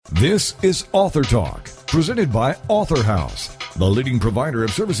This is AuthorTalk, presented by Author House, the leading provider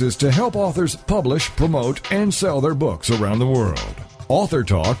of services to help authors publish, promote, and sell their books around the world.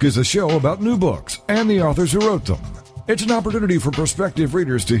 AuthorTalk is a show about new books and the authors who wrote them. It's an opportunity for prospective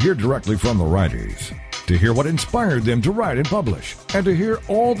readers to hear directly from the writers, to hear what inspired them to write and publish, and to hear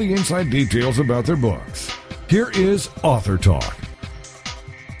all the inside details about their books. Here is AuthorTalk.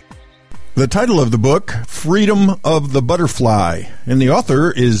 The title of the book, Freedom of the Butterfly, and the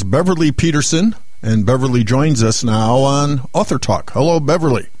author is Beverly Peterson, and Beverly joins us now on AuthorTalk. Hello,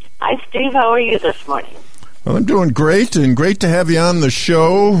 Beverly. Hi, Steve. How are you this morning? Well, I'm doing great, and great to have you on the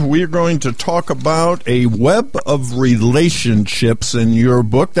show. We're going to talk about a web of relationships in your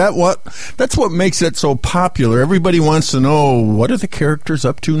book. That's what makes it so popular. Everybody wants to know, what are the characters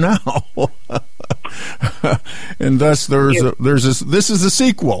up to now? And thus, this is a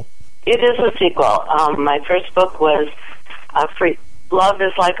sequel. It is a sequel. My first book was Love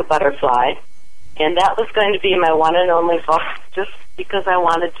is Like a Butterfly, and that was going to be my one and only book just because I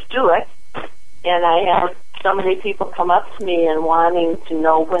wanted to do it. And I had so many people come up to me and wanting to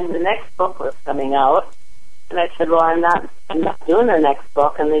know when the next book was coming out. And I said, well, I'm not doing the next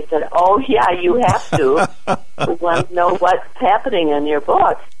book. And they said, oh, yeah, you have to. We want to know what's happening in your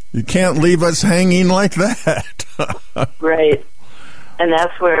book. You can't leave us hanging like that. Right. And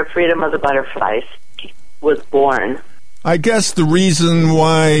that's where Freedom of the Butterflies was born. I guess the reason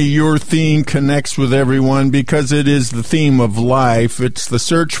why your theme connects with everyone, because it is the theme of life. It's the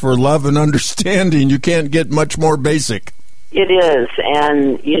search for love and understanding. You can't get much more basic. It is.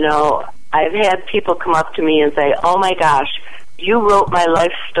 And, I've had people come up to me and say, oh, my gosh, you wrote my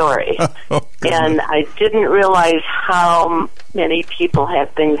life story. And I didn't realize how many people have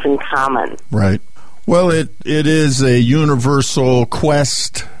things in common. Right. Well, it is a universal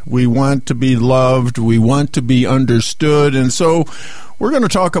quest. We want to be loved. We want to be understood. And so we're going to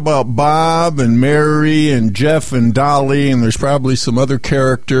talk about Bob and Mary and Jeff and Dolly, and there's probably some other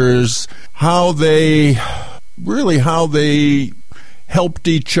characters, how they helped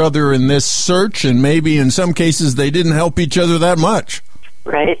each other in this search, and maybe in some cases they didn't help each other that much.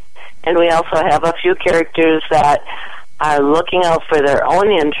 Right. And we also have a few characters that are looking out for their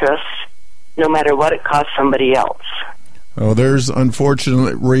own interests, no matter what it costs somebody else. Oh, there's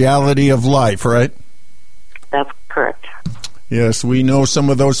unfortunate reality of life, right? That's correct. Yes, we know some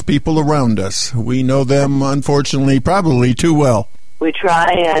of those people around us. We know them, unfortunately, probably too well. We try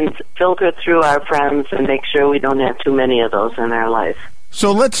and filter through our friends and make sure we don't have too many of those in our life.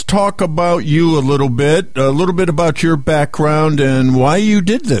 So let's talk about you a little bit about your background and why you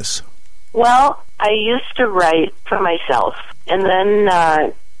did this. Well, I used to write for myself, and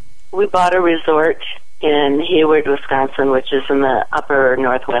then we bought a resort in Hayward, Wisconsin, which is in the upper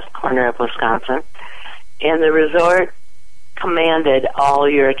northwest corner of Wisconsin. And the resort commanded all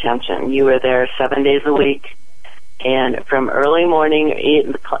your attention. You were there 7 days a week. And from early morning, 8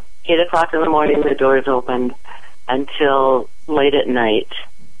 o'clock in the morning, the doors opened until late at night.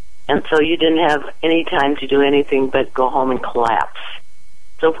 And so you didn't have any time to do anything but go home and collapse.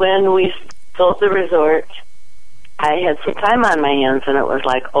 So when we sold the resort, I had some time on my hands, and it was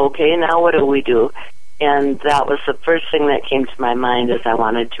like, okay, now what do we do? And that was the first thing that came to my mind as I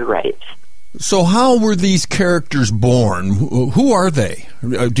wanted to write. So how were these characters born? Who are they?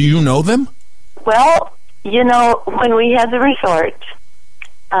 Do you know them? Well, when we had the resort,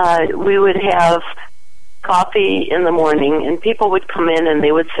 we would have coffee in the morning, and people would come in and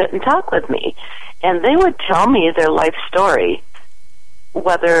they would sit and talk with me. And they would tell me their life story,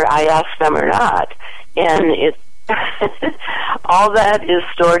 whether I asked them or not. And all that is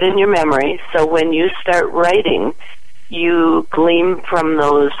stored in your memory, so when you start writing, you glean from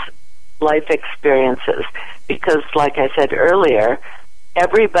those life experiences. Because, like I said earlier,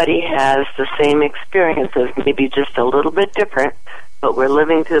 everybody has the same experiences, maybe just a little bit different, but we're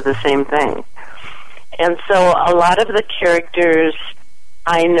living through the same thing. And so a lot of the characters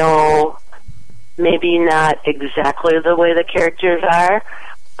I know, maybe not exactly the way the characters are,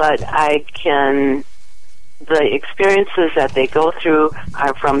 but the experiences that they go through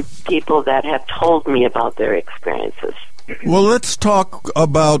are from people that have told me about their experiences. Well, let's talk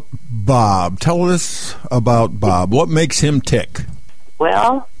about Bob. Tell us about Bob. What makes him tick?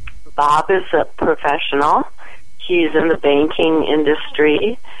 Well, Bob is a professional. He's in the banking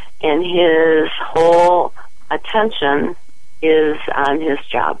industry, and his whole attention is on his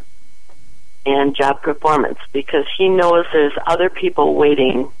job and job performance, because he knows there's other people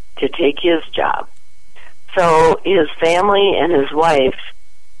waiting to take his job. So his family and his wife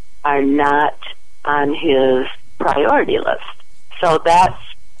are not on his priority list. So that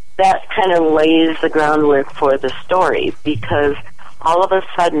kind of lays the groundwork for the story, because all of a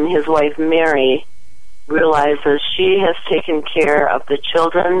sudden his wife Mary realizes she has taken care of the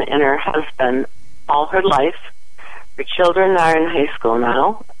children and her husband all her life. Her children are in high school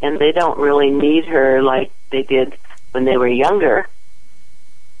now, and they don't really need her like they did when they were younger.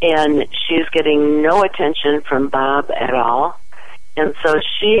 And she's getting no attention from Bob at all. And so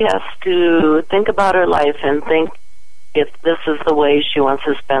she has to think about her life and think if this is the way she wants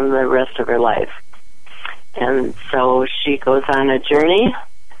to spend the rest of her life. And so she goes on a journey,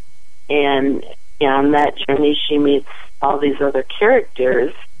 and on that journey she meets all these other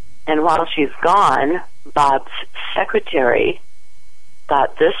characters. And while she's gone, Bob's secretary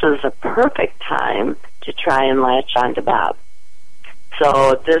thought this is a perfect time to try and latch on to Bob.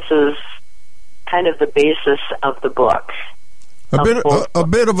 So this is kind of the basis of the book. A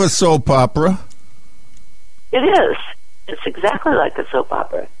bit of a soap opera. It is. It's exactly like a soap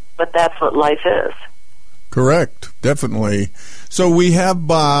opera, but that's what life is. Correct, definitely. So we have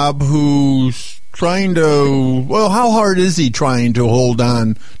Bob who's trying to, well, how hard is he trying to hold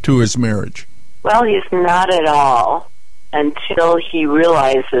on to his marriage? Well, he's not at all until he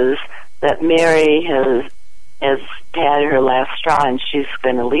realizes that Mary has had her last straw and she's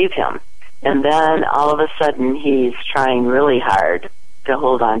going to leave him. And then all of a sudden he's trying really hard to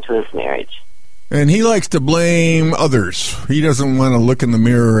hold on to his marriage. And he likes to blame others. He doesn't want to look in the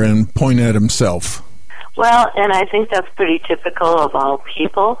mirror and point at himself. Well, and I think that's pretty typical of all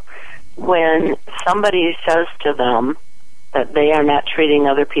people. When somebody says to them that they are not treating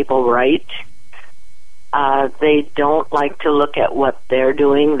other people right, they don't like to look at what they're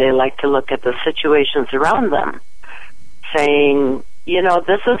doing. They like to look at the situations around them, saying, you know,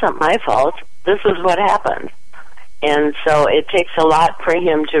 this isn't my fault. This is what happened. And so it takes a lot for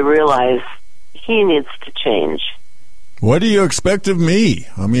him to realize he needs to change. What do you expect of me?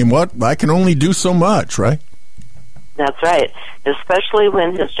 I mean, what? I can only do so much, right? That's right, especially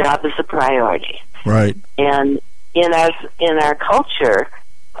when his job is a priority. Right. And in our culture,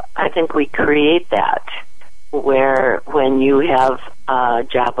 I think we create that, where when you have a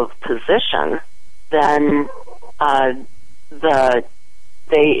job of position, then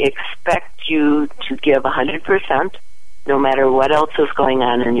they expect you to give 100%, no matter what else is going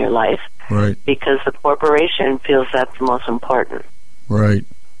on in your life. Right. Because the corporation feels that's the most important. Right.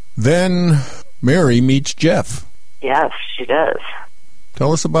 Then Mary meets Jeff. Yes, she does.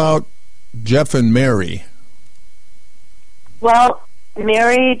 Tell us about Jeff and Mary. Well,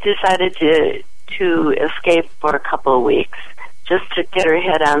 Mary decided to escape for a couple of weeks just to get her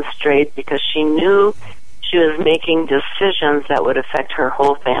head on straight because she knew she was making decisions that would affect her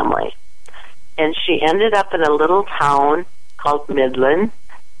whole family. And she ended up in a little town called Midland,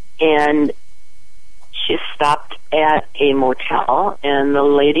 and she stopped at a motel, and the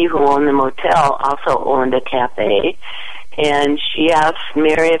lady who owned the motel also owned a cafe, and she asked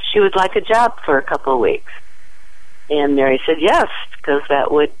Mary if she would like a job for a couple of weeks. And Mary said yes, because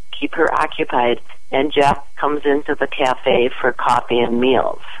that would keep her occupied. And Jeff comes into the cafe for coffee and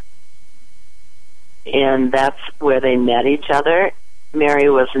meals. And that's where they met each other. Mary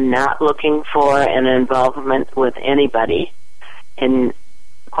was not looking for an involvement with anybody. And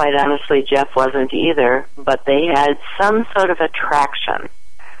quite honestly, Jeff wasn't either. But they had some sort of attraction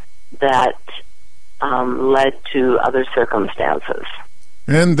that led to other circumstances.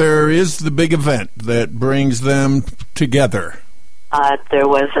 And there is the big event that brings them together. There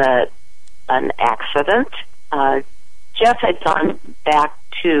was an accident. Jeff had gone back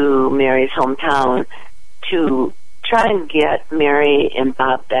to Mary's hometown to try and get Mary and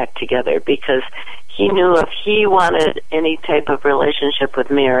Bob back together because he knew if he wanted any type of relationship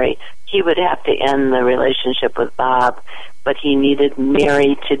with Mary, he would have to end the relationship with Bob, but he needed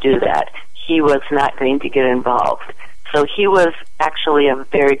Mary to do that. He was not going to get involved. So he was actually a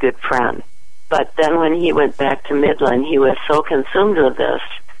very good friend. But then when he went back to Midland, he was so consumed with this,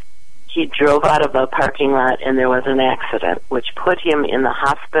 he drove out of a parking lot and there was an accident, which put him in the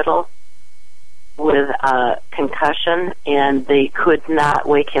hospital with a concussion, and they could not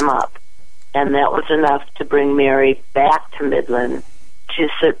wake him up. And that was enough to bring Mary back to Midland to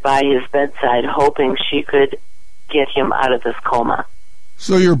sit by his bedside, hoping she could get him out of this coma.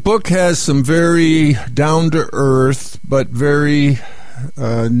 So your book has some very down-to-earth but very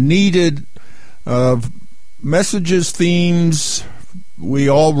needed messages, themes we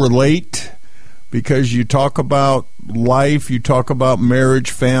all relate, because you talk about life, you talk about marriage,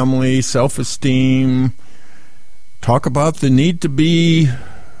 family, self-esteem, talk about the need to be,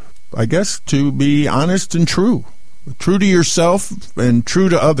 I guess, to be honest and true to yourself and true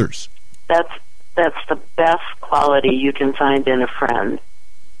to others. That's the best quality you can find in a friend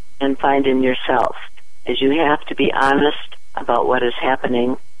and find in yourself, is you have to be honest about what is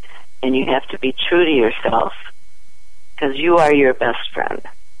happening, and you have to be true to yourself because you are your best friend.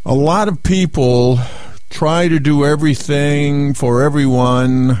 A lot of people try to do everything for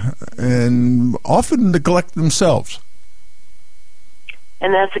everyone and often neglect themselves.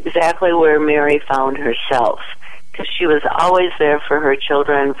 And that's exactly where Mary found herself, because she was always there for her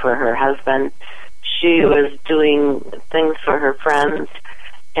children, for her husband. She was doing things for her friends,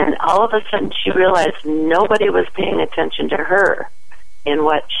 and all of a sudden she realized nobody was paying attention to her in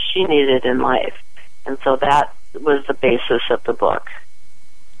what she needed in life. And so that was the basis of the book.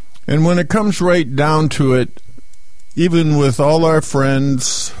 And when it comes right down to it, even with all our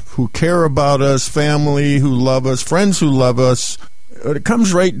friends who care about us, family who love us, friends who love us, when it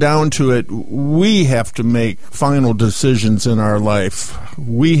comes right down to it, we have to make final decisions in our life.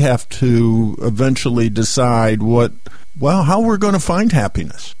 We have to eventually decide how we're going to find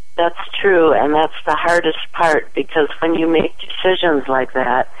happiness. That's true, and that's the hardest part, because when you make decisions like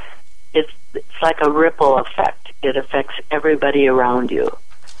that, it's like a ripple effect. It affects everybody around you.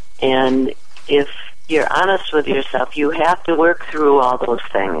 And if you're honest with yourself, you have to work through all those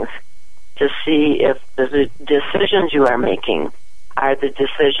things to see if the decisions you are making are the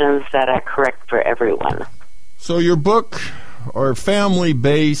decisions that are correct for everyone. So your book are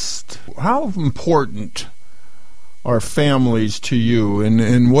family-based. How important are families to you,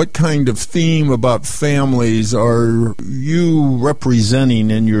 and what kind of theme about families are you representing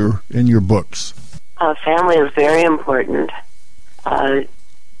in your books? Family is very important. I've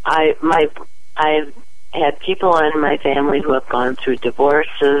had people in my family who have gone through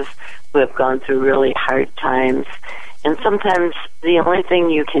divorces, who have gone through really hard times, and sometimes the only thing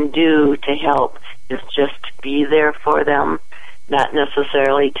you can do to help is just be there for them, not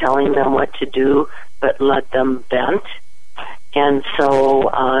necessarily telling them what to do, but let them vent. And so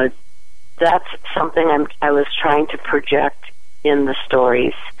that's something I was trying to project in the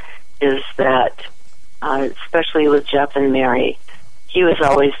stories, is that, especially with Jeff and Mary, he was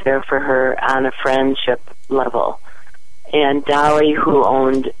always there for her on a friendship level. And Dolly, who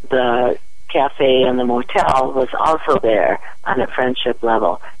owned the cafe and the motel, was also there on a friendship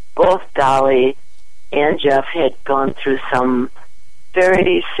level. Both Dolly and Jeff had gone through some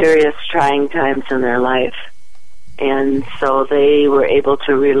very serious, trying times in their life. And so they were able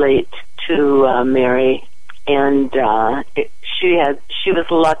to relate to Mary, and she was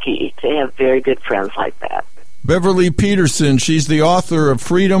lucky to have very good friends like that. Beverly Peterson, she's the author of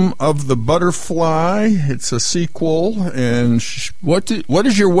Freedom of the Butterfly. It's a sequel. And what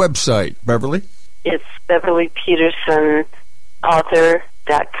is your website, Beverly? It's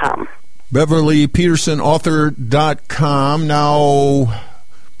BeverlyPetersonAuthor.com. BeverlyPetersonAuthor.com. Now,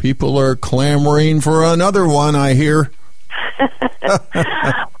 people are clamoring for another one, I hear.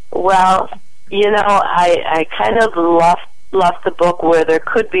 Well, I kind of left the book where there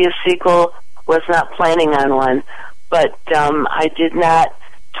could be a sequel. Was not planning on one, but I did not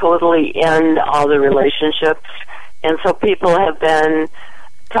totally end all the relationships, and so people have been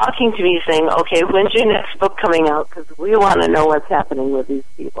talking to me saying, okay, when's your next book coming out, because we want to know what's happening with these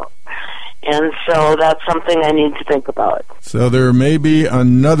people. And so that's something I need to think about. So there may be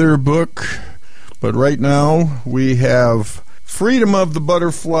another book, but right now we have Freedom of the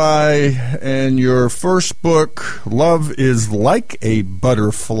Butterfly, and your first book, Love is Like a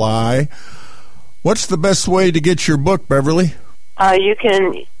Butterfly. What's the best way to get your book, Beverly? You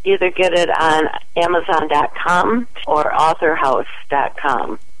can either get it on Amazon.com or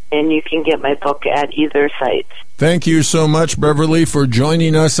AuthorHouse.com, and you can get my book at either site. Thank you so much, Beverly, for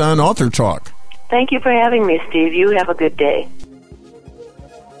joining us on Author Talk. Thank you for having me, Steve. You have a good day.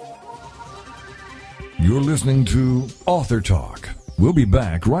 You're listening to Author Talk. We'll be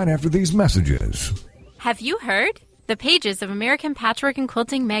back right after these messages. Have you heard? The pages of American Patchwork and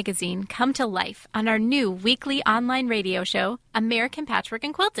Quilting magazine come to life on our new weekly online radio show, American Patchwork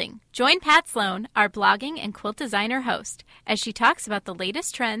and Quilting. Join Pat Sloan, our blogging and quilt designer host, as she talks about the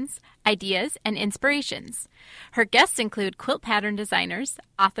latest trends, ideas, and inspirations. Her guests include quilt pattern designers,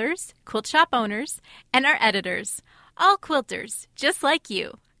 authors, quilt shop owners, and our editors, all quilters, just like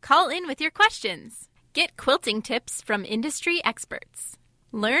you. Call in with your questions. Get quilting tips from industry experts.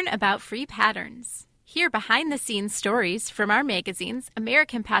 Learn about free patterns. Hear behind-the-scenes stories from our magazines,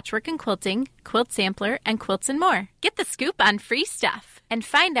 American Patchwork and Quilting, Quilt Sampler, and Quilts and More. Get the scoop on free stuff and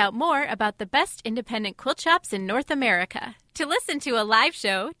find out more about the best independent quilt shops in North America. To listen to a live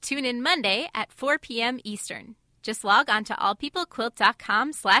show, tune in Monday at 4 p.m. Eastern. Just log on to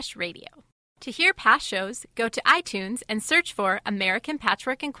allpeoplequilt.com/radio. To hear past shows, go to iTunes and search for American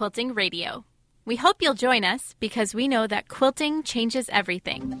Patchwork and Quilting Radio. We hope you'll join us because we know that quilting changes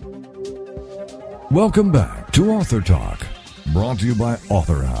everything. Welcome back to Author Talk. Brought to you by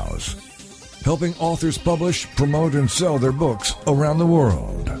Author House, helping authors publish, promote, and sell their books around the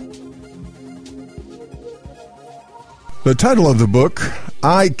world. The title of the book,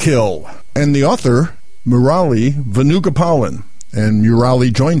 iKill, and the author, Murali Venugopalan. And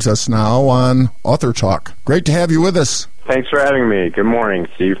Murali joins us now on AuthorTalk. Great to have you with us. Thanks for having me. Good morning,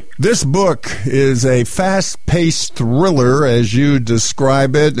 Steve. This book is a fast-paced thriller, as you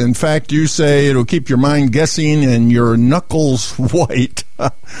describe it. In fact, you say it'll keep your mind guessing and your knuckles white.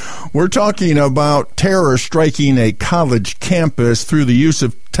 We're talking about terror striking a college campus through the use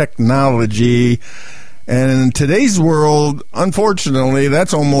of technology. And in today's world, unfortunately,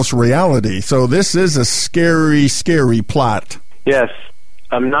 that's almost reality. So this is a scary, scary plot. Yes.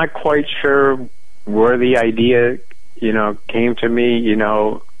 I'm not quite sure where the idea came to me.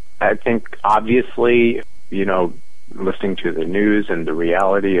 I think obviously, listening to the news and the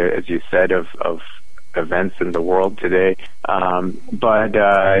reality, as you said, of events in the world today. But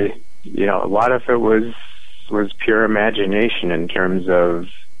a lot of it was pure imagination in terms of,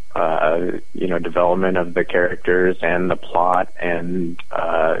 development of the characters and the plot and,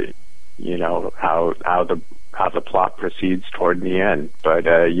 how the plot proceeds toward the end. But,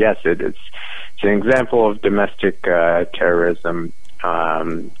 yes, it's an example of domestic terrorism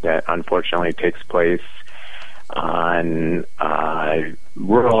that unfortunately takes place on a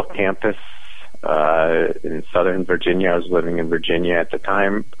rural campus in Southern Virginia. I was living in Virginia at the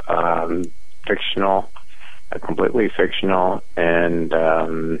time. Fictional, completely fictional, and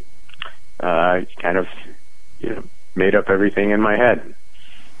kind of made up everything in my head.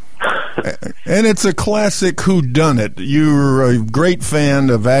 And it's a classic whodunit. You're a great fan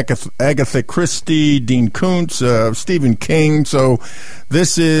of Agatha Christie, Dean Koontz, Stephen King. So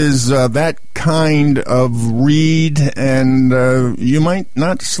this is that kind of read, and you might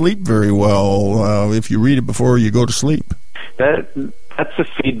not sleep very well if you read it before you go to sleep. That's the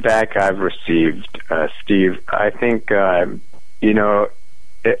feedback I've received, Steve. I think,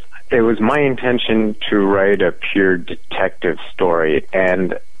 it was my intention to write a pure detective story,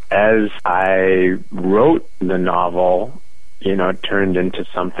 and as I wrote the novel, it turned into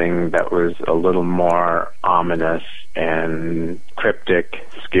something that was a little more ominous and cryptic,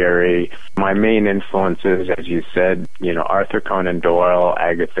 scary. My main influences, as you said, Arthur Conan Doyle,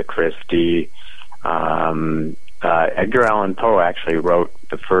 Agatha Christie, Edgar Allan Poe actually wrote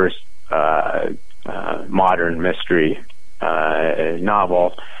the first modern mystery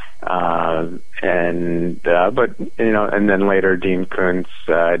novel. And then later Dean Koontz,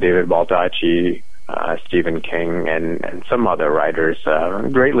 David Baldacci, Stephen King, and some other writers,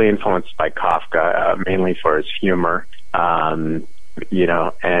 greatly influenced by Kafka, mainly for his humor,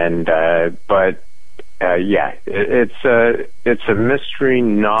 it's a mystery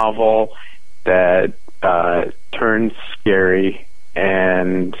novel that turns scary,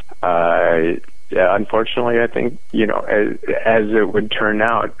 and unfortunately, I think, as it would turn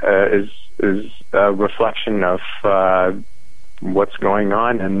out, is a reflection of what's going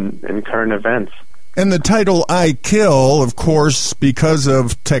on in current events. And the title iKill, of course, because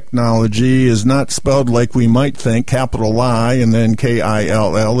of technology, is not spelled like we might think, capital I and then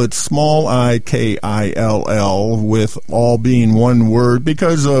K-I-L-L. It's small I, K-I-L-L, with all being one word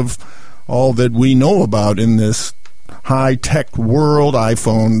because of all that we know about in this high-tech world,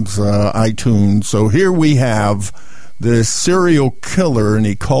 iPhones, iTunes. So here we have this serial killer, and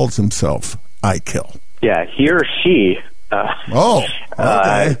he calls himself iKill. Yeah, he or she.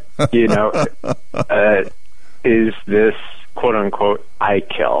 Okay. Is this quote-unquote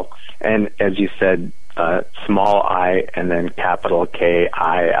iKill. And as you said, small I and then capital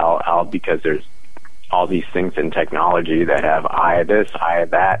K-I-L-L, because there's all these things in technology that have I this, I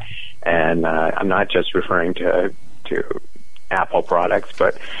that. And I'm not just referring to Apple products,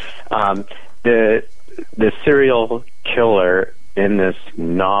 but the serial killer in this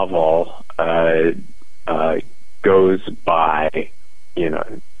novel goes by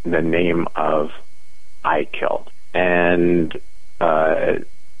the name of iKill, and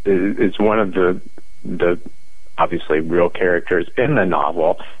is one of the obviously real characters in the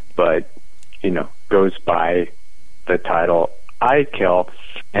novel, but goes by the title iKill.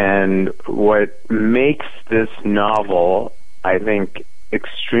 And what makes this novel, I think,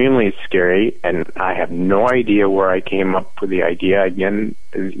 extremely scary, and I have no idea where I came up with the idea. Again,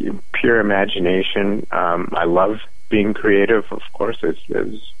 pure imagination. I love being creative, of course,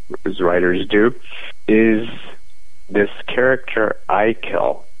 as writers do, is this character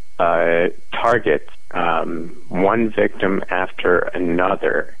iKill targets one victim after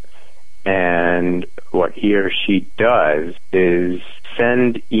another. And what he or she does is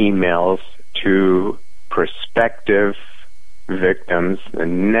send emails to prospective victims, the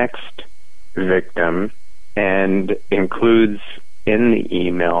next victim, and includes in the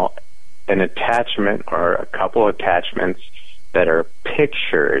email an attachment or a couple attachments that are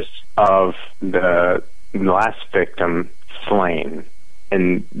pictures of the last victim slain.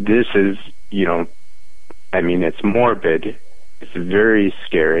 And this is, it's morbid, it's very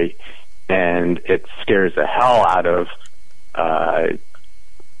scary, and it scares the hell out of,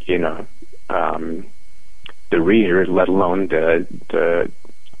 the reader, let alone the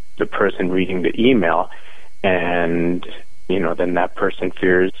person reading the email. And, then that person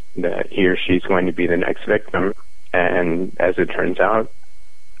fears that he or she's going to be the next victim. And as it turns out,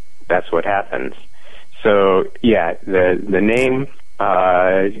 that's what happens. So, yeah, the name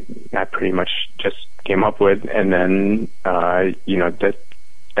I pretty much just came up with, and then,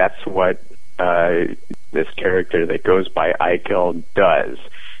 that's what this character that goes by iKill does.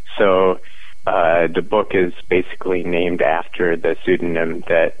 So the book is basically named after the pseudonym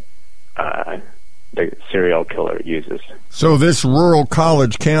that the serial killer uses. So this rural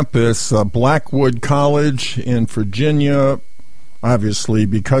college campus, Blackwood College in Virginia, obviously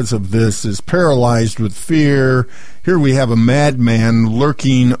because of this, is paralyzed with fear. Here we have a madman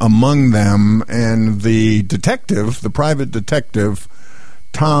lurking among them, and the detective, the private detective,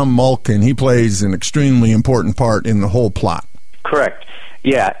 Tom Malkin, he plays an extremely important part in the whole plot. Correct.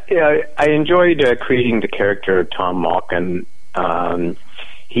 Yeah, I enjoyed creating the character of Tom Malkin.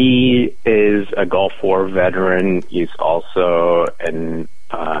 He is a Gulf War veteran. He's also an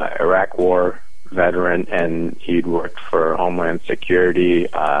Iraq War veteran, and he'd worked for Homeland Security,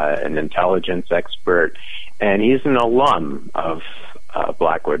 an intelligence expert, and he's an alum of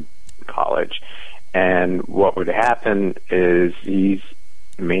Blackwood College. And what would happen is the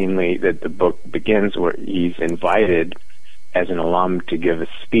book begins where he's invited as an alum to give a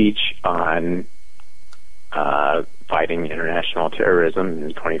speech on fighting international terrorism in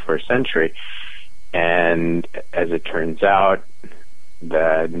the 21st century. And as it turns out,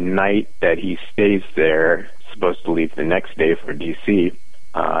 the night that he stays there, supposed to leave the next day for D.C.,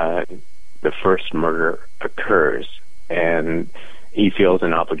 the first murder occurs. And he feels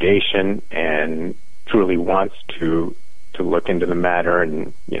an obligation and truly wants to look into the matter,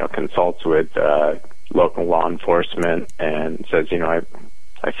 and consults with local law enforcement and says,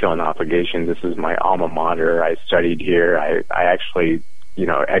 I feel an obligation. This is my alma mater. I studied here. I actually,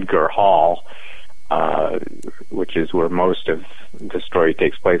 Edgar Hall, which is where most of the story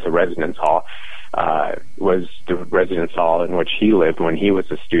takes place, the residence hall, was the residence hall in which he lived when he was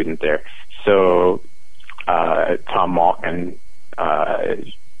a student there. So Tom Malkin,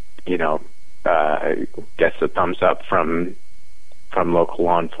 gets a thumbs up from local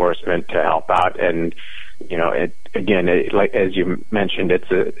law enforcement to help out. And like as you mentioned,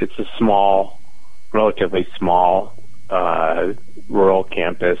 it's a small, relatively small rural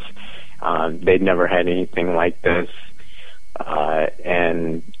campus. They'd never had anything like this,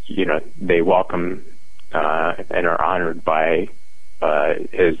 and they welcome and are honored by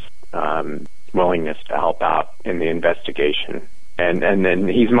his willingness to help out in the investigation, and then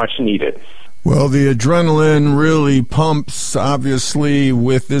he's much needed. Well, the adrenaline really pumps, obviously,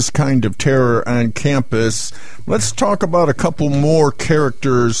 with this kind of terror on campus. Let's talk about a couple more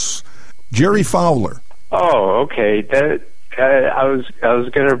characters. Jerry Fowler. Oh, okay. I was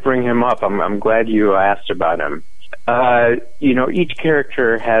going to bring him up. I'm glad you asked about him. Each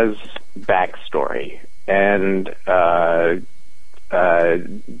character has backstory, and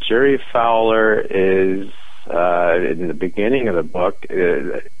Jerry Fowler is in the beginning of the book.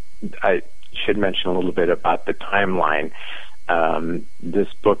 I should mention a little bit about the timeline. This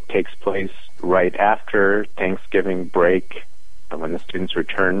book takes place right after Thanksgiving break, when the students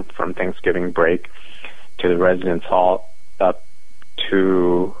return from Thanksgiving break to the residence hall up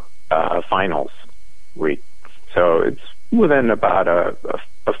to finals week. So it's within about a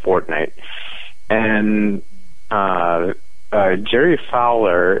fortnight. And Jerry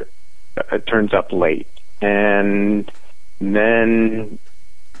Fowler turns up late, and then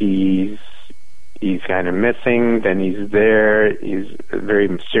he's kind of missing, then he's there. He's a very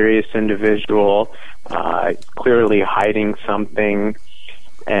mysterious individual, clearly hiding something,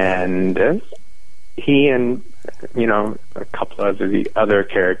 and he and a couple of the other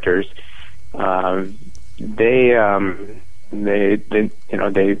characters, they have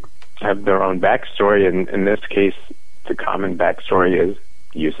their own backstory, and in this case the common backstory is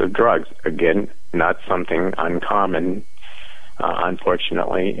use of drugs. Again, not something uncommon,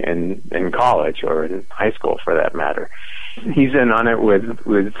 unfortunately, in college or in high school for that matter. He's in on it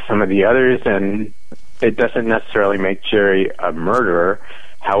with some of the others, and it doesn't necessarily make Jerry a murderer.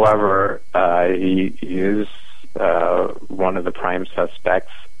 However, he is one of the prime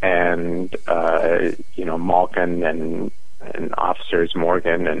suspects, and Malkin and officers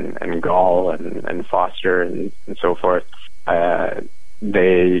Morgan and Gall and Foster and so forth.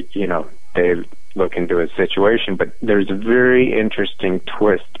 They look into his situation, but there's a very interesting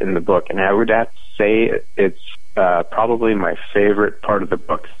twist in the book, and I would have to say it's probably my favorite part of the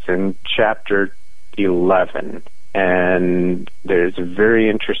book. It's in chapter 11, and there's a very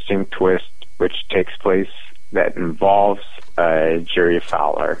interesting twist which takes place that involves Jerry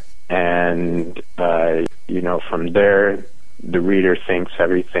Fowler, and from there the reader thinks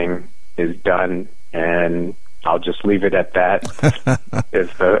everything is done, and I'll just leave it at that.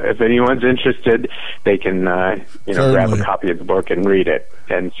 If anyone's interested, they can grab a copy of the book and read it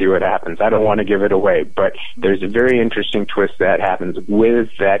and see what happens. I don't want to give it away, but there's a very interesting twist that happens with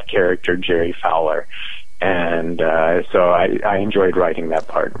that character, Jerry Fowler. And so I enjoyed writing that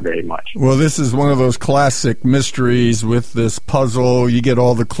part very much. Well, this is one of those classic mysteries with this puzzle. You get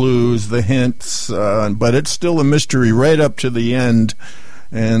all the clues, the hints, but it's still a mystery right up to the end,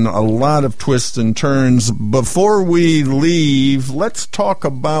 and a lot of twists and turns. Before we leave, let's talk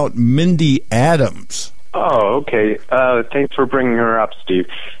about Mindy Adams. Oh, okay. Thanks for bringing her up, Steve.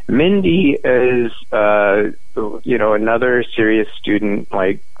 Mindy is, another serious student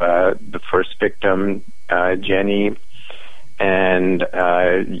like the first victim, Jenny, and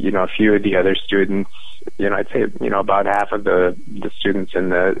a few of the other students. I'd say about half of the students in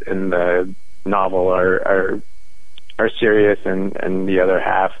the novel are serious, and the other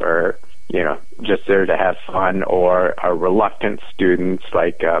half are just there to have fun, or are reluctant students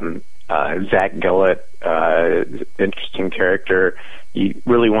like Zach Gillett, interesting character. He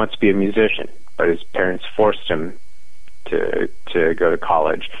really wants to be a musician, but his parents forced him to go to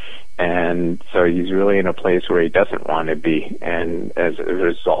college. And so he's really in a place where he doesn't want to be, and as a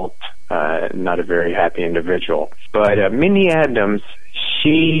result, not a very happy individual. But Mindy Adams,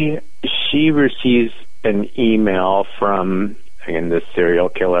 she receives an email from, again, this serial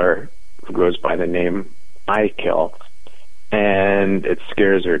killer who goes by the name iKill, and it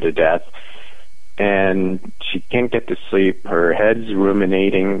scares her to death. And she can't get to sleep. Her head's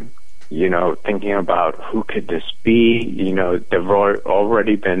ruminating, thinking about who could this be. There've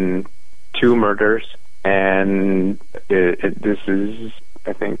already been 2 murders, and this is,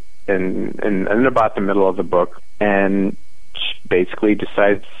 I think, in about the middle of the book. And she basically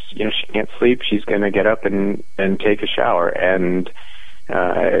decides, she can't sleep. She's going to get up and take a shower. And,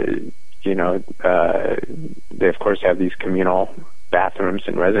 they of course have these communal bathrooms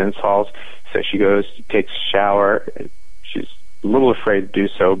in residence halls. So she goes, takes a shower. She's a little afraid to do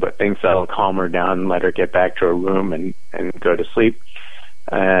so, but thinks that'll calm her down and let her get back to her room and go to sleep.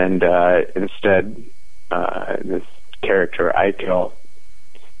 And instead, this character, iKill,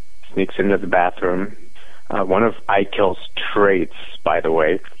 sneaks into the bathroom. One of iKill's traits, by the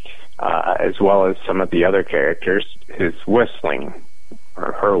way, as well as some of the other characters, is whistling,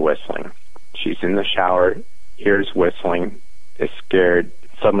 or her whistling. She's in the shower, hears whistling, is scared.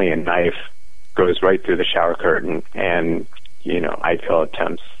 Suddenly a knife goes right through the shower curtain, and, iKill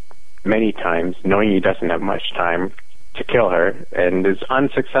attempts many times, knowing he doesn't have much time, to kill her, and is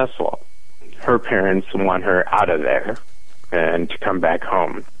unsuccessful. Her parents want her out of there and to come back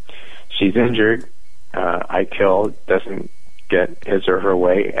home. She's injured. iKill doesn't get his or her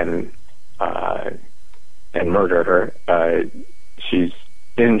way and murder her. She's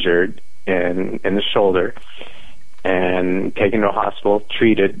injured in the shoulder and taken to a hospital,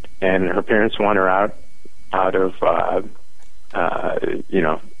 treated, and her parents want her out of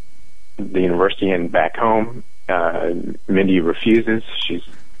the university and back home. Mindy refuses. She's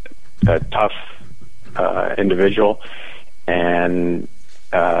a tough individual, and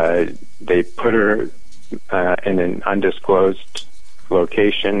they put her in an undisclosed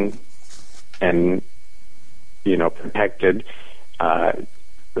location and protected,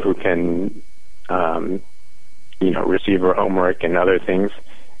 who can receive her homework and other things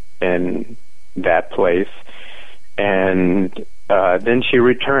in that place. And then she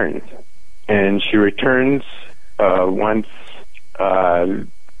returns, and she returns once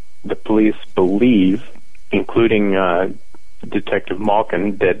the police believe, including Detective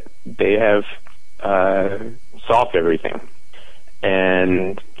Malkin, that they have solved everything.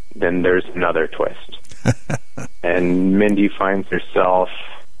 And then there's another twist. And Mindy finds herself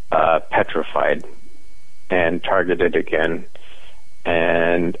petrified and targeted again.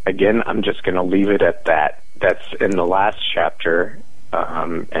 And again, I'm just going to leave it at that. That's in the last chapter.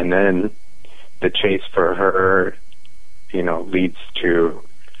 And then the chase for her, leads to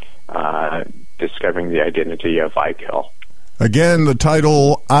discovering the identity of iKill. Again, the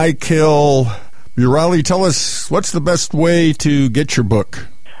title, iKill. Murali, tell us, what's the best way to get your book?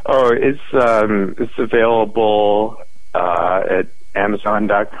 Oh, it's available at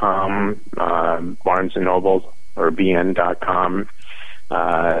Amazon.com, Barnes & Noble, or BN.com.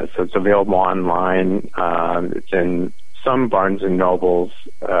 So it's available online. It's in some Barnes & Noble's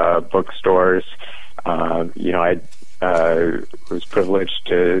bookstores. I was privileged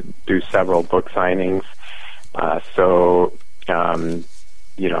to do several book signings.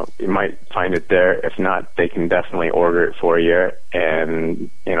 You might find it there. If not, they can definitely order it for you. And,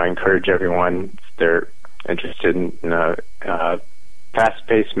 I encourage everyone, if they're interested in a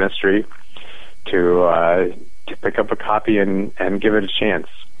fast-paced mystery, to pick up a copy and give it a chance.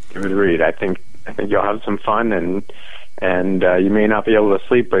 Give it a read. I think you'll have some fun, and you may not be able to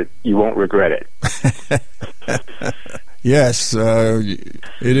sleep, but you won't regret it. Yes, it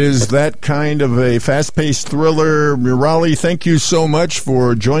is that kind of a fast-paced thriller. Murali, thank you so much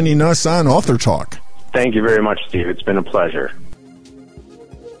for joining us on Author Talk. Thank you very much, Steve. It's been a pleasure.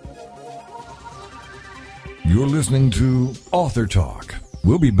 You're listening to Author Talk.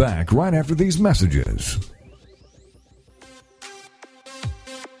 We'll be back right after these messages.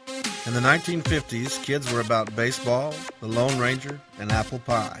 In the 1950s, kids were about baseball, the Lone Ranger, and apple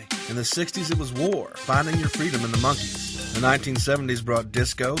pie. In the 60s, it was war, finding your freedom in the Monkees. The 1970s brought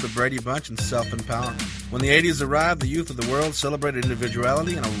disco, the Brady Bunch, and self-empowerment. When the 80s arrived, the youth of the world celebrated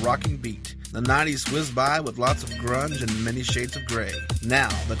individuality and a rocking beat. The 90s whizzed by with lots of grunge and many shades of gray. Now,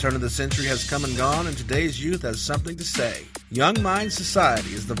 the turn of the century has come and gone, and today's youth has something to say. Young Minds Society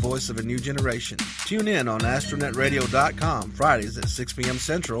is the voice of a new generation. Tune in on astronetradio.com Fridays at 6 p.m.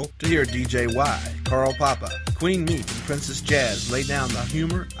 Central to hear DJ Y, Carl Papa, Queen Meat, and Princess Jazz lay down the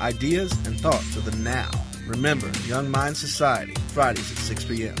humor, ideas, and thoughts of the now. Remember, Young Minds Society, Fridays at 6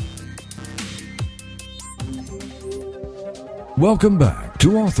 p.m. Welcome back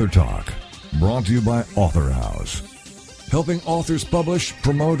to Author Talk, brought to you by Author House, helping authors publish,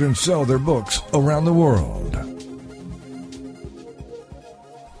 promote, and sell their books around the world.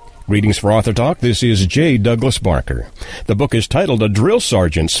 Greetings for Author Talk. This is J. Douglas Barker. The book is titled A Drill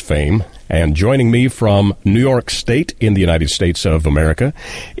Sergeant's Fame, and joining me from New York State in the United States of America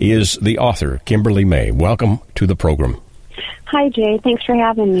is the author, Kimberly Ma. Welcome to the program. Hi, Jay. Thanks for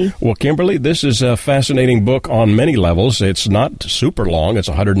having me. Well, Kimberly, this is a fascinating book on many levels. It's not super long. It's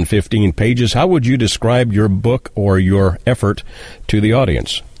 115 pages. How would you describe your book or your effort to the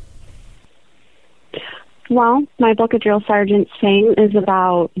audience? Well, my book, A Drill Sergeant's Fame, is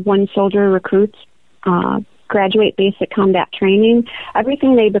about when soldier recruits graduate basic combat training.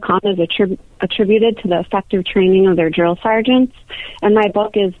 Everything they become is attributed to the effective training of their drill sergeants, and my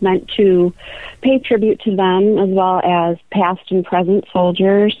book is meant to pay tribute to them as well as past and present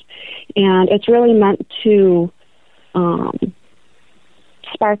soldiers, and it's really meant to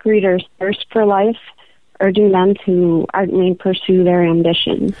spark readers' thirst for life, urging them to ardently pursue their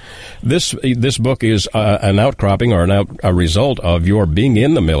ambitions. This book is an outcropping or a result of your being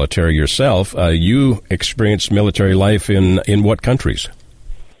in the military yourself. You experienced military life in what countries?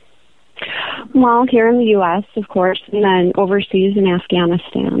 Well, here in the U.S., of course, and then overseas in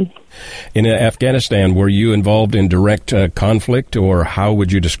Afghanistan. In Afghanistan, were you involved in direct conflict, or how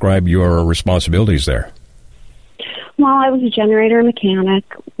would you describe your responsibilities there? Well, I was a generator mechanic,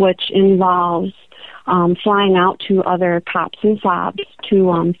 which involves flying out to other cops and FOBs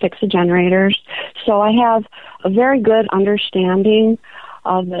to fix the generators. So I have a very good understanding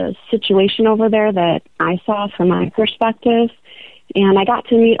of the situation over there that I saw from my perspective, and I got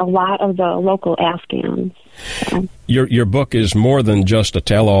to meet a lot of the local Afghans. So. Your book is more than just a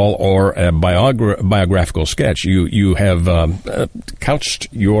tell-all or a biographical sketch. You have couched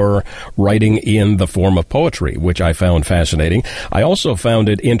your writing in the form of poetry, which I found fascinating. I also found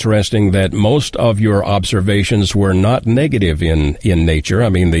it interesting that most of your observations were not negative in nature. I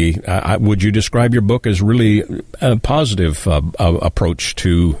mean, would you describe your book as really a positive approach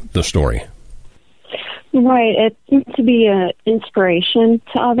to the story? Right. It seems to be an inspiration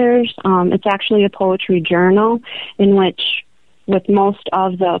to others. It's actually a poetry journal in which, with most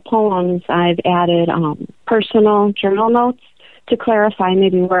of the poems, I've added personal journal notes to clarify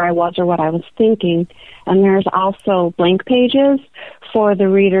maybe where I was or what I was thinking. And there's also blank pages for the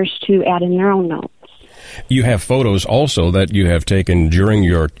readers to add in their own notes. You have photos also that you have taken during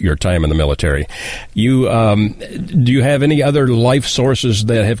your time in the military. Do you have any other life sources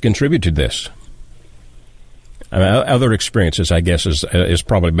that have contributed to this? Other experiences, I guess, is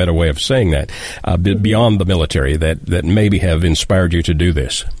probably a better way of saying that, beyond the military, that maybe have inspired you to do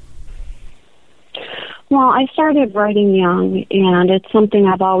this. Well, I started writing young, and it's something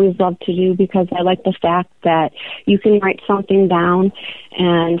I've always loved to do because I like the fact that you can write something down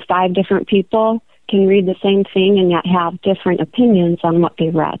and 5 different people can read the same thing and yet have different opinions on what they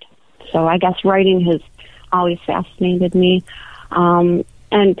read. So I guess writing has always fascinated me.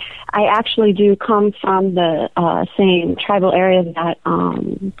 And I actually do come from the same tribal area that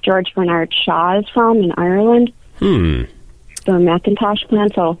George Bernard Shaw is from in Ireland. The Macintosh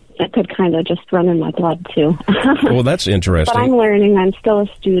clan, so it could kind of just run in my blood, too. Well, that's interesting. But I'm learning. I'm still a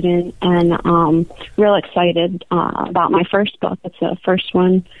student, and real excited about my first book. It's the first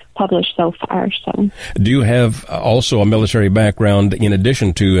one published so far. So, do you have also a military background in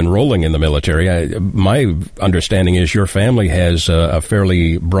addition to enrolling in the military? My understanding is your family has a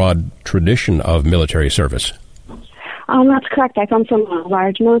fairly broad tradition of military service. That's correct. I come from a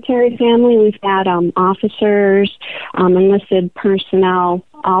large military family. We've had officers, enlisted personnel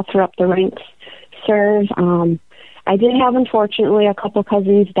all throughout the ranks serve. I did have, unfortunately, a couple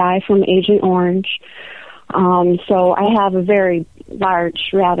cousins die from Agent Orange. So I have a very large,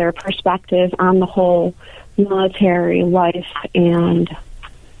 rather, perspective on the whole military life and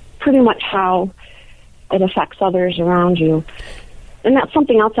pretty much how it affects others around you. And that's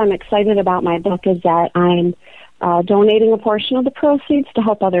something else I'm excited about my book, is that I'm donating a portion of the proceeds to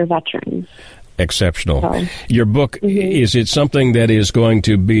help other veterans. Exceptional. So, your book, is it something that is going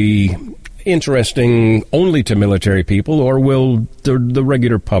to be interesting only to military people, or will the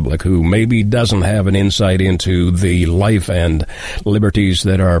regular public who maybe doesn't have an insight into the life and liberties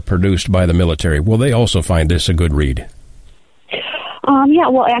that are produced by the military, will they also find this a good read? Yeah,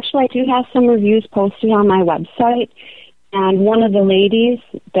 well, actually, I do have some reviews posted on my website. And one of the ladies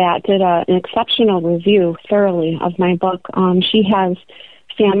that did an exceptional review thoroughly of my book, she has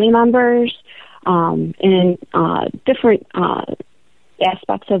family members in different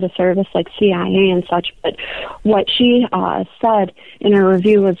aspects of the service, like CIA and such. But what she said in her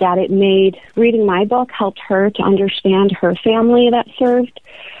review was that it made reading my book helped her to understand her family that served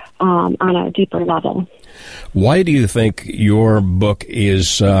on a deeper level. Why do you think your book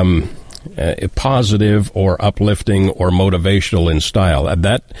is positive or uplifting or motivational in style?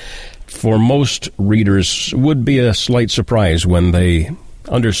 That, for most readers, would be a slight surprise when they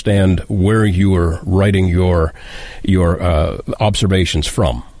understand where you are writing your observations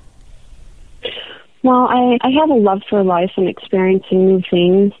from. Well, I have a love for life and experiencing new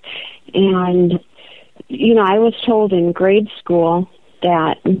things. And, you know, I was told in grade school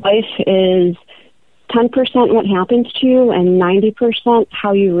that life is 10% what happens to you and 90%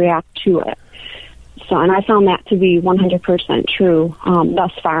 how you react to it. So, and I found that to be 100% true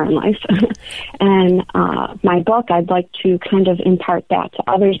thus far in life. And my book, I'd like to kind of impart that to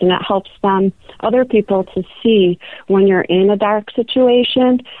others, and that helps other people to see when you're in a dark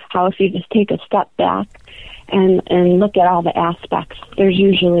situation, how if you just take a step back and look at all the aspects, there's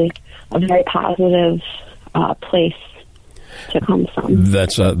usually a very positive place to come from.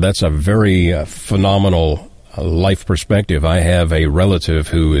 That's a very phenomenal life perspective. I have a relative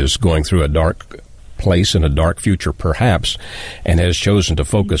who is going through a dark place in a dark future, perhaps, and has chosen to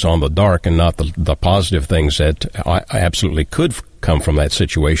focus on the dark and not the positive things that absolutely could come from that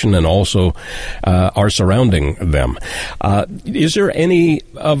situation and also are surrounding them. Is there any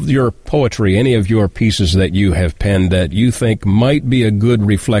of your poetry, any of your pieces that you have penned that you think might be a good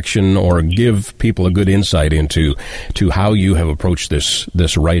reflection or give people a good insight into how you have approached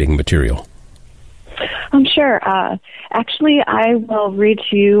this writing material? Sure. Actually, I will read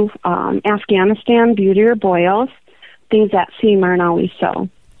to you Afghanistan, Beauty or Boils, Things That Seem Aren't Always So.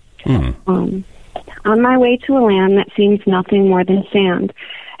 On my way to a land that seems nothing more than sand,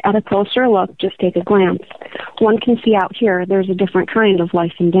 at a closer look, just take a glance. One can see out here there's a different kind of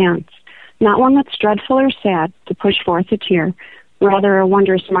life and dance. Not one that's dreadful or sad to push forth a tear, rather a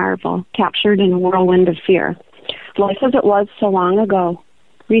wondrous marvel captured in a whirlwind of fear. Life as it was so long ago,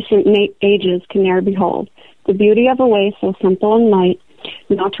 recent ages can ne'er behold. The beauty of a way so simple and light,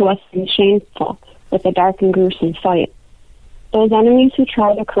 now to us seems shameful, with a dark and gruesome fight. Those enemies who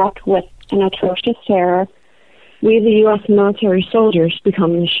try to correct with an atrocious terror, we the U.S. military soldiers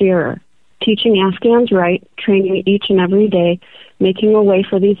become the shearer, teaching Afghans right, training each and every day, making a way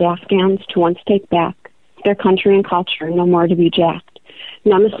for these Afghans to once take back their country and culture, no more to be jacked.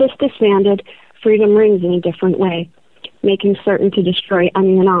 Nemesis disbanded, freedom rings in a different way, making certain to destroy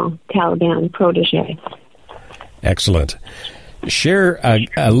any and all Taliban protege. Excellent. Share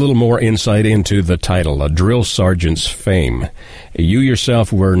a little more insight into the title, A Drill Sergeant's Fame. You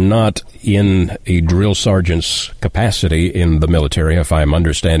yourself were not in a drill sergeant's capacity in the military, if I'm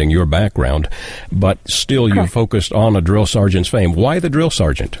understanding your background, but still you focused on a drill sergeant's fame. Why the drill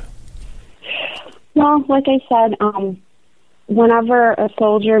sergeant? Well, like I said, whenever a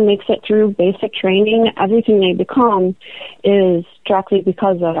soldier makes it through basic training, everything they become is directly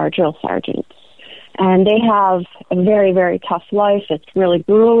because of our drill sergeants. And they have a very, very tough life. It's really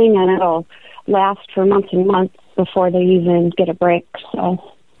grueling, and it'll last for months and months before they even get a break. So,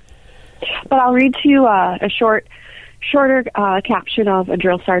 but I'll read to you a shorter caption of A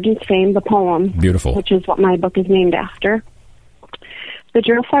Drill Sergeant's Fame, the poem. Beautiful. Which is what my book is named after. The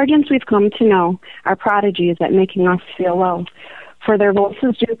drill sergeants we've come to know are prodigies at making us feel low, for their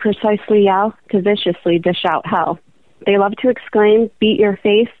voices do precisely yell to viciously dish out hell. They love to exclaim, beat your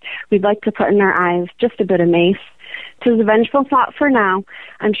face, we'd like to put in their eyes just a bit of mace. 'Tis a vengeful thought for now,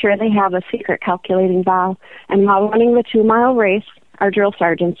 I'm sure they have a secret calculating vow, and while running the 2-mile race, our drill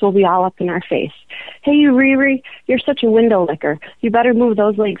sergeants will be all up in our face. Hey, you Riri, you're such a window licker, you better move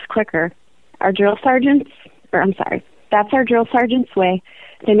those legs quicker. Our drill sergeants, that's our drill sergeant's way.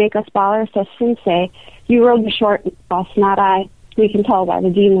 They make us ball our fists and say, you rode the short bus, not I. We can tell by the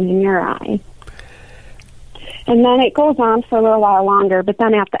demon in your eye. And then it goes on for a little while longer, but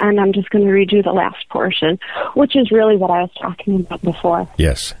then at the end I'm just going to read you the last portion, which is really what I was talking about before.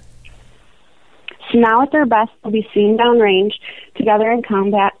 Yes. So now at their best, they'll be seen downrange, together in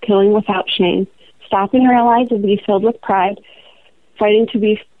combat, killing without shame. Stop and realize they'll be filled with pride, to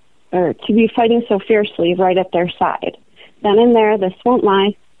be fighting so fiercely right at their side. Then and there, this won't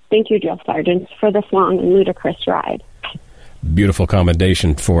lie. Thank you, drill sergeants, for this long and ludicrous ride. Beautiful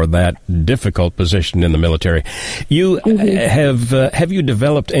commendation for that difficult position in the military. You have you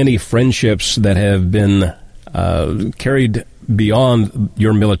developed any friendships that have been carried beyond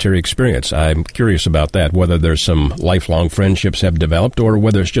your military experience? I'm curious about that, whether there's some lifelong friendships have developed or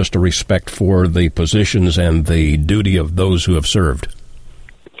whether it's just a respect for the positions and the duty of those who have served.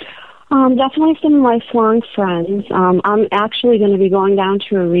 Definitely some lifelong friends. I'm actually going to be going down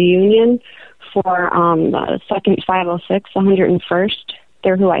to a reunion for the 2nd 506, 101st.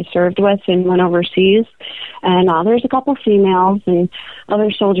 They're who I served with and went overseas. And there's a couple females and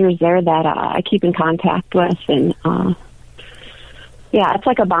other soldiers there that I keep in contact with. And, yeah, it's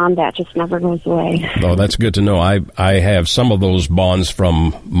like a bond that just never goes away. Oh, that's good to know. I have some of those bonds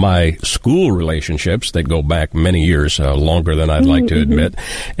from my school relationships that go back many years, longer than I'd like to admit.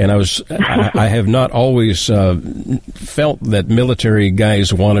 And I have not always felt that military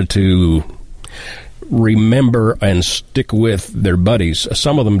guys wanted to remember and stick with their buddies.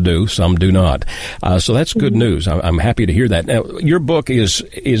 Some of them do, some do not. So that's good news. I'm happy to hear that. Now, your book is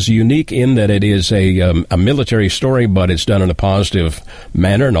unique in that it is a military story, but it's done in a positive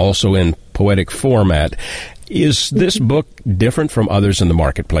manner and also in poetic format. Is this book different from others in the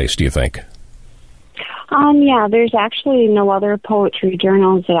marketplace, do you think? Yeah, there's actually no other poetry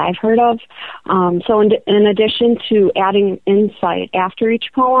journals that I've heard of. So in addition to adding insight after each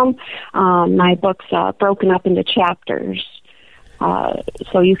poem, my book's broken up into chapters,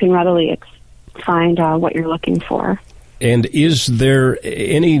 so you can readily find what you're looking for. And was there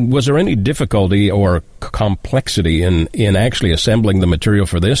any difficulty or complexity in actually assembling the material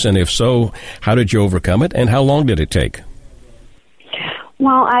for this? And if so, how did you overcome it, and how long did it take?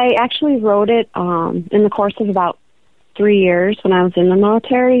 Well, I actually wrote it in the course of about 3 years when I was in the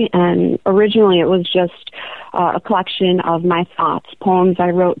military, and originally it was just a collection of my thoughts, poems I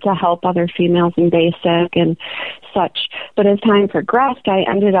wrote to help other females in basic and such. But as time progressed, I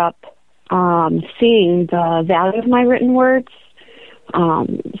ended up seeing the value of my written words.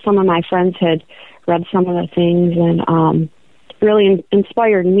 Some of my friends had read some of the things and really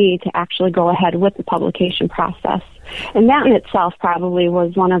inspired me to actually go ahead with the publication process. And that in itself probably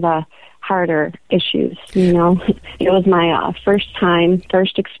was one of the harder issues, you know. It was my first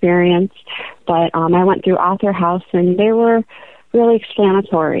experience, but I went through Author House, and they were really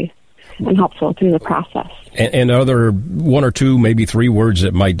explanatory and helpful through the process. And are there 1 or 2, maybe 3 words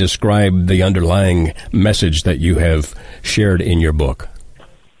that might describe the underlying message that you have shared in your book?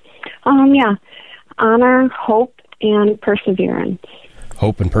 Yeah. Honor, hope, and perseverance.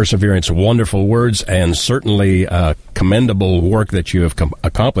 Hope and perseverance, wonderful words, and certainly commendable work that you have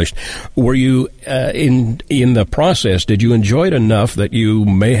accomplished. Were you, in the process, did you enjoy it enough that you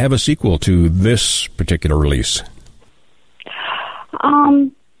may have a sequel to this particular release?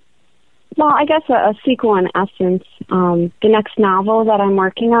 Well, I guess a sequel in essence. The next novel that I'm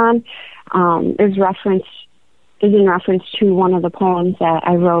working on is in reference to one of the poems that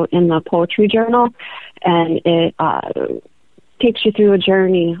I wrote in the poetry journal, and it takes you through a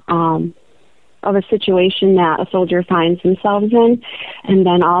journey of a situation that a soldier finds themselves in, and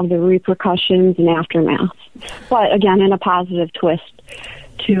then all of the repercussions and aftermath. But again, in a positive twist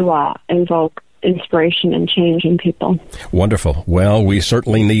to invoke inspiration and change in people. Wonderful. Well, we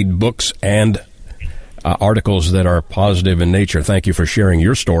certainly need books and articles that are positive in nature. Thank you for sharing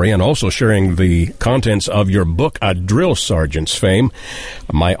your story and also sharing the contents of your book, A Drill Sergeant's Fame.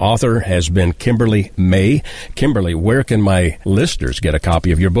 My author has been Kimberly Ma. Kimberly, where can my listeners get a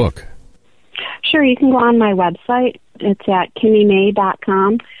copy of your book? Sure, you can go on my website. It's at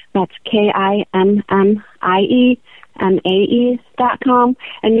kimmymae.com. That's KIMMIEMAE.com.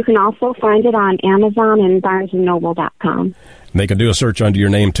 And you can also find it on Amazon and BarnesandNoble.com. They can do a search under your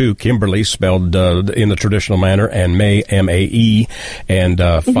name, too, Kimberly, spelled in the traditional manner, and May, M-A-E, and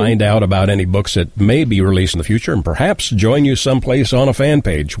find out about any books that may be released in the future, and perhaps join you someplace on a fan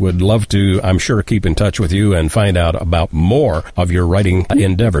page. Would love to, I'm sure, keep in touch with you and find out about more of your writing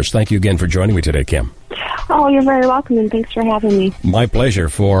endeavors. Thank you again for joining me today, Kim. Oh, you're very welcome, and thanks for having me. My pleasure.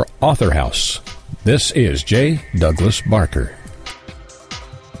 For Author House, this is J. Douglas Barker.